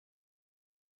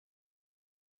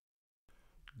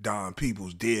Don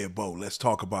Peoples, Deadbolt. Let's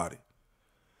talk about it.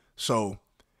 So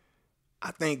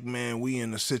I think, man, we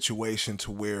in a situation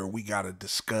to where we gotta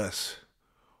discuss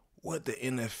what the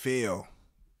NFL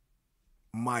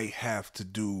might have to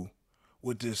do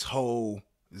with this whole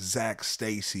Zac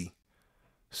Stacy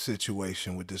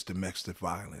situation with this domestic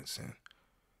violence, and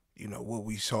what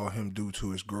we saw him do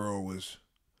to his girl was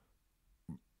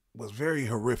very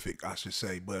horrific, I should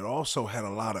say, but it also had a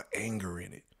lot of anger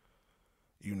in it,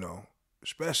 you know,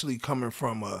 especially coming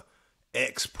from a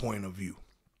ex point of view.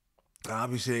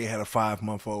 Obviously, they had a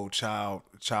 5-month-old child.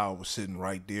 The child was sitting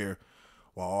right there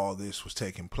while all this was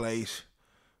taking place.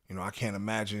 I can't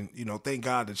imagine, thank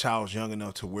God the child's young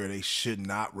enough to where they should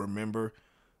not remember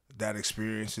that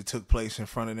experience that took place in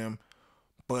front of them.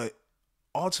 But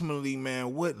ultimately,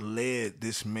 man, what led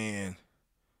this man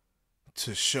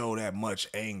to show that much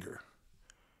anger?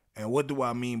 And what do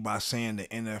I mean by saying the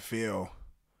NFL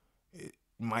it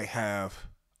might have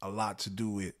a lot to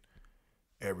do with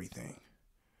everything?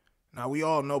 Now, we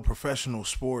all know professional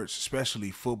sports,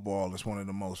 especially football, is one of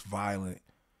the most violent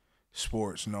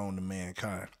sports known to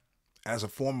mankind. As a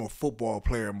former football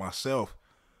player myself,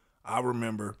 I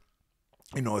remember,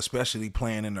 especially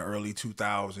playing in the early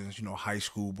 2000s, high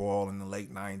school ball in the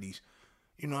late 90s.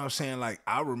 You know what I'm saying? Like,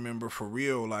 I remember for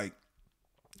real, like,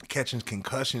 catching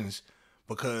concussions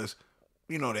because,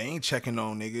 they ain't checking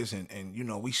on niggas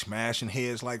and we smashing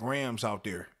heads like Rams out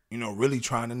there, really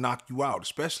trying to knock you out,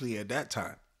 especially at that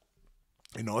time.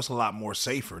 It's a lot more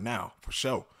safer now, for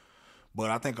sure.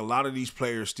 But I think a lot of these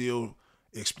players still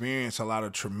experience a lot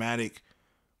of traumatic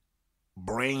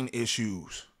brain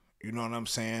issues. You know what I'm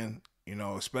saying?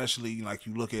 Especially like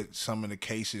you look at some of the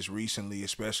cases recently,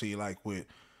 especially like with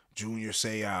Junior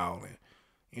Seau and,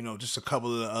 just a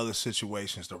couple of the other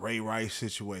situations, the Ray Rice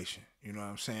situation. You know what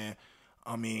I'm saying?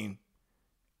 I mean,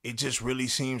 it just really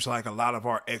seems like a lot of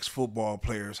our ex-football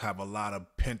players have a lot of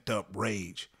pent-up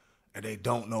rage and they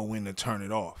don't know when to turn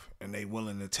it off and they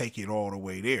willing to take it all the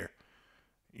way there.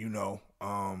 The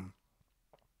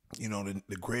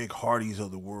Greg Hardys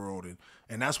of the world.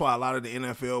 And that's why a lot of the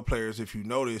NFL players, if you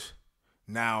notice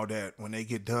now that when they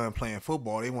get done playing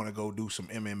football, they want to go do some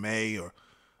MMA or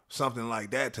something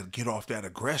like that to get off that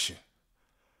aggression.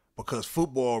 Because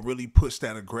football really puts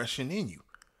that aggression in you.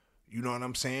 You know what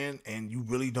I'm saying? And you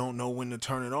really don't know when to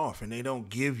turn it off. And they don't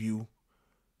give you,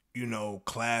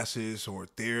 classes or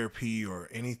therapy or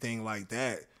anything like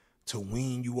that to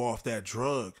wean you off that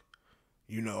drug.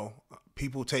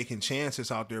 People taking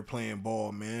chances out there playing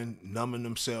ball, man, numbing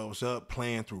themselves up,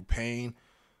 playing through pain,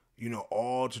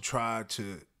 all to try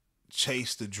to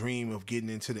chase the dream of getting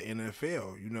into the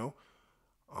NFL,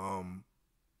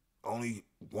 only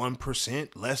 1%,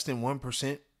 less than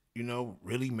 1%,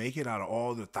 really make it out of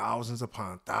all the thousands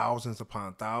upon thousands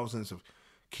of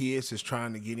kids that's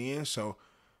trying to get in. So,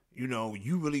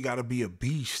 you really got to be a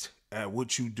beast at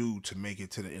what you do to make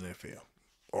it to the NFL.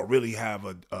 Or really have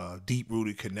a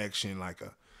deep-rooted connection, like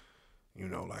a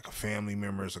family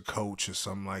member as a coach or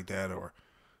something like that, or,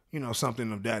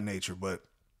 something of that nature. But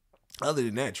other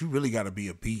than that, you really got to be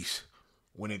a beast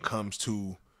when it comes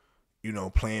to,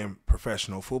 playing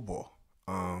professional football.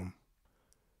 And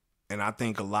I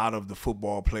think a lot of the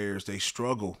football players, they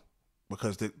struggle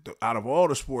because out of all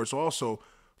the sports, also,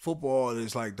 football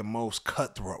is like the most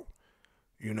cutthroat,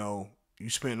 You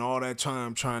spend all that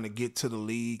time trying to get to the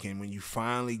league, and when you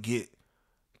finally get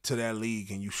to that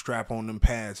league and you strap on them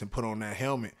pads and put on that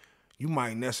helmet, you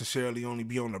might necessarily only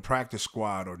be on the practice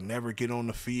squad or never get on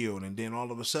the field, and then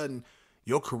all of a sudden,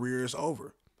 your career is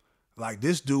over. Like,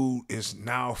 this dude is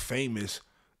now famous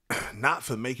not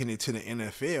for making it to the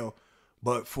NFL,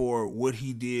 but for what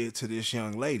he did to this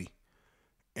young lady.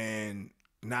 And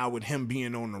now with him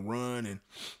being on the run and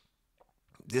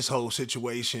this whole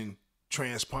situation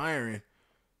transpiring,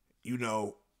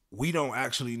 we don't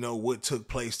actually know what took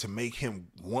place to make him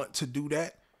want to do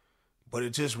that. But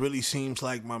it just really seems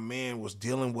like my man was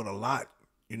dealing with a lot,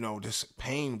 just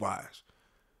pain-wise.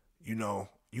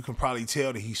 You can probably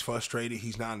tell that he's frustrated.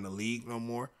 He's not in the league no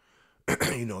more.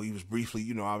 He was briefly,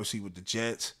 obviously with the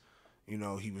Jets.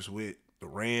 He was with the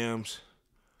Rams.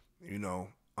 He's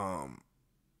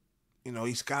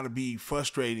got to be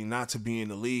frustrating not to be in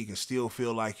the league and still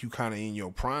feel like you kind of in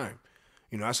your prime.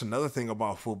 That's another thing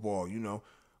about football.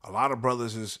 A lot of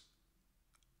brothers is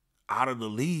out of the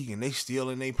league and they still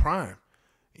in their prime.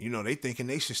 They thinking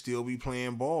they should still be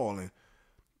playing ball. And,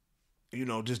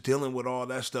 just dealing with all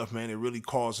that stuff, man, it really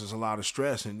causes a lot of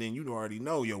stress. And then you already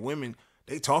know your women,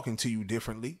 they talking to you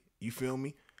differently. You feel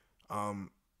me?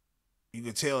 You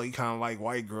can tell he kind of like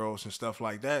white girls and stuff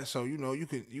like that. So, you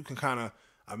can kind of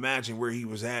imagine where he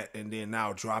was at and then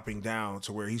now dropping down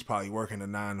to where he's probably working a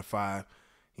 9 to 5.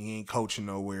 He ain't coaching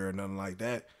nowhere or nothing like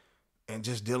that. And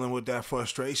just dealing with that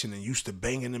frustration and used to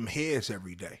banging them heads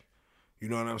every day. You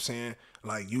know what I'm saying?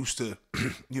 Like used to,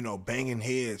 banging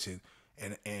heads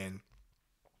and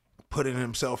putting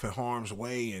himself in harm's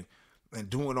way and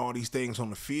doing all these things on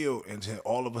the field, and to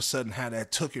all of a sudden have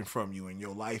that taken from you and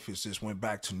your life is just went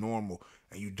back to normal,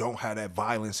 and you don't have that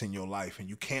violence in your life and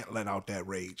you can't let out that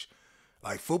rage.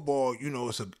 Like football,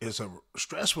 it's a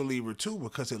stress reliever too,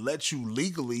 because it lets you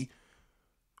legally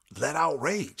let out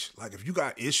rage. Like if you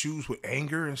got issues with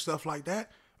anger and stuff like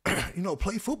that,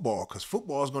 play football, because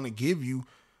football is going to give you,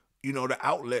 the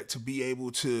outlet to be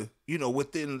able to,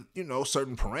 within,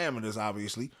 certain parameters,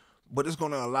 obviously, but it's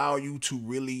going to allow you to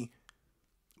really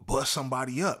bust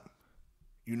somebody up,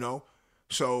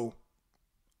 So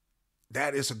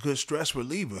that is a good stress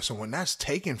reliever. So when that's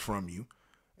taken from you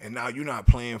and now you're not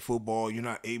playing football, you're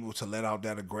not able to let out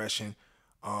that aggression,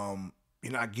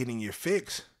 you're not getting your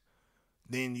fix,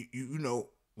 then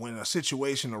when a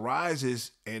situation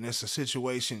arises and it's a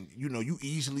situation, you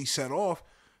easily set off,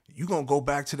 you're going to go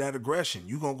back to that aggression.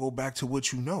 You're going to go back to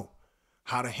what you know,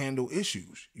 how to handle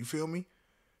issues. You feel me?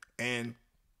 And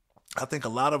I think a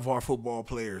lot of our football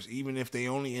players, even if they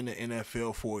only in the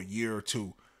NFL for a year or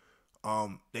two,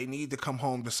 they need to come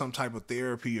home to some type of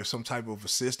therapy or some type of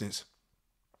assistance,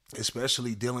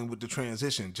 especially dealing with the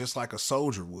transition, just like a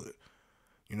soldier would.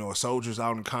 A soldier's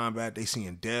out in combat, they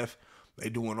seeing death, they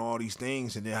doing all these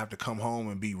things, and they have to come home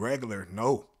and be regular.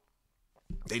 No,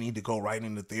 they need to go right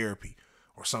into therapy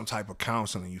or some type of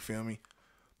counseling. You feel me?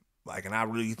 Like, and I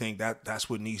really think that's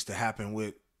what needs to happen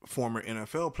with former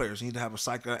NFL players. They need to have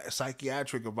a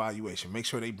psychiatric evaluation. Make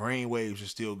sure their brain waves are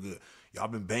still good. Y'all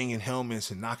been banging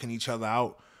helmets and knocking each other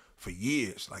out for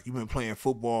years. Like, you've been playing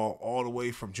football all the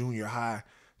way from junior high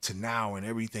to now, and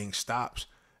everything stops.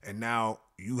 And now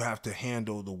you have to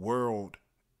handle the world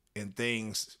and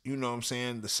things,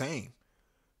 the same,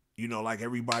 like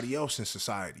everybody else in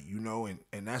society,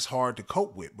 and that's hard to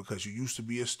cope with because you used to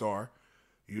be a star,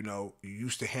 you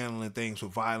used to handling things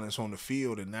with violence on the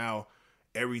field, and now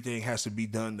everything has to be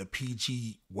done the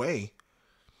PG way.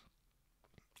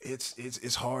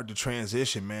 It's hard to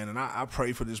transition, man. And I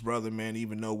pray for this brother, man,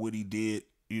 even though what he did,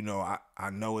 I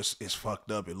know it's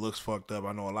fucked up. It looks fucked up.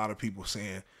 I know a lot of people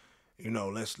saying,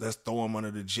 let's throw him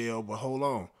under the jail, but hold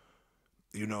on.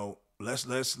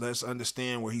 Let's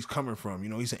understand where he's coming from.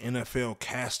 He's an NFL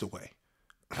castaway.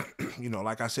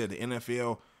 Like I said, the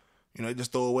NFL, they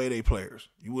just throw away their players.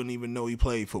 You wouldn't even know he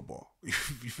played football. You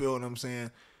feel what I'm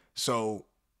saying? So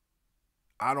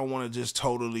I don't want to just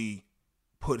totally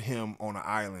put him on an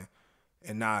island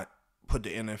and not put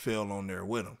the NFL on there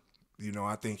with him.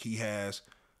 I think he has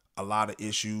a lot of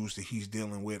issues that he's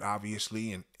dealing with,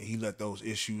 obviously, and he let those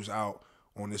issues out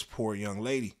on this poor young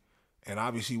lady. And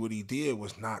obviously what he did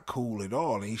was not cool at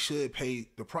all, and he should pay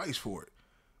the price for it.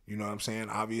 You know what I'm saying?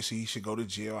 Obviously he should go to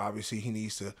jail. Obviously he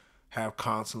needs to have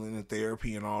counseling and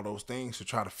therapy and all those things to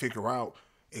try to figure out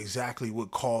exactly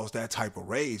what caused that type of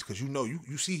rage. Because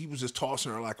you see he was just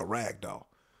tossing her like a rag doll.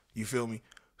 You feel me?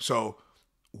 So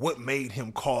what made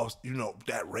him cause,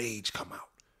 that rage come out?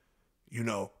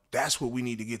 That's what we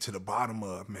need to get to the bottom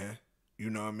of, man. You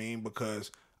know what I mean?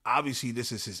 Because obviously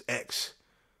this is his ex.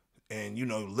 And,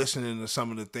 listening to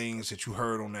some of the things that you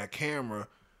heard on that camera,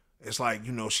 it's like,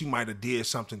 she might have did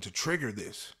something to trigger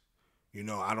this.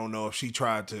 I don't know if she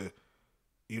tried to,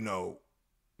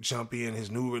 jump in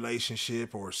his new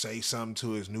relationship or say something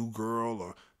to his new girl,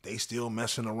 or they still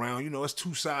messing around. It's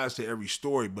two sides to every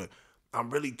story, but I'm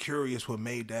really curious what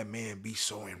made that man be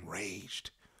so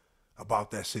enraged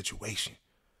about that situation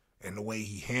and the way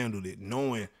he handled it,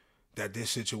 knowing that this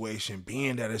situation,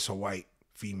 being that it's a white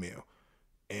female,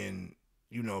 and,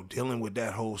 dealing with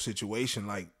that whole situation,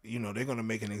 like, they're going to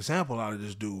make an example out of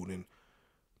this dude. And,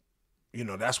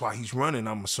 that's why he's running,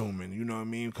 I'm assuming, you know what I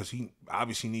mean? Because he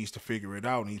obviously needs to figure it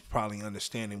out, and he's probably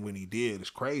understanding when he did. It's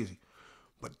crazy.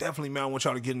 But definitely, man, I want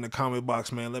y'all to get in the comment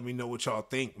box, man. Let me know what y'all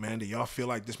think, man. Do y'all feel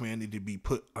like this man need to be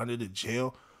put under the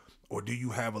jail? Or do you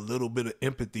have a little bit of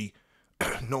empathy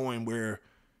knowing where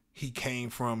he came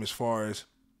from as far as,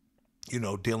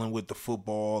 dealing with the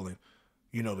football and,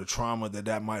 the trauma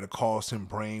that might have caused him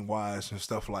brain-wise and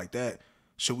stuff like that?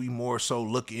 Should we more so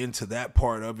look into that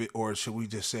part of it, or should we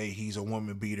just say he's a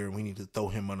woman beater and we need to throw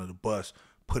him under the bus,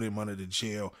 put him under the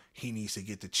jail, he needs to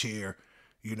get the chair,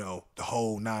 the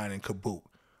whole nine and caboodle?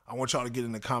 I want y'all to get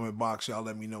in the comment box. Y'all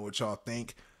let me know what y'all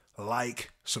think.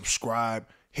 Like, subscribe,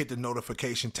 hit the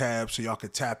notification tab so y'all can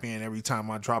tap in every time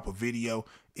I drop a video.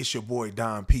 It's your boy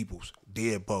Don Peoples.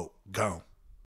 Deadbolt. Gone.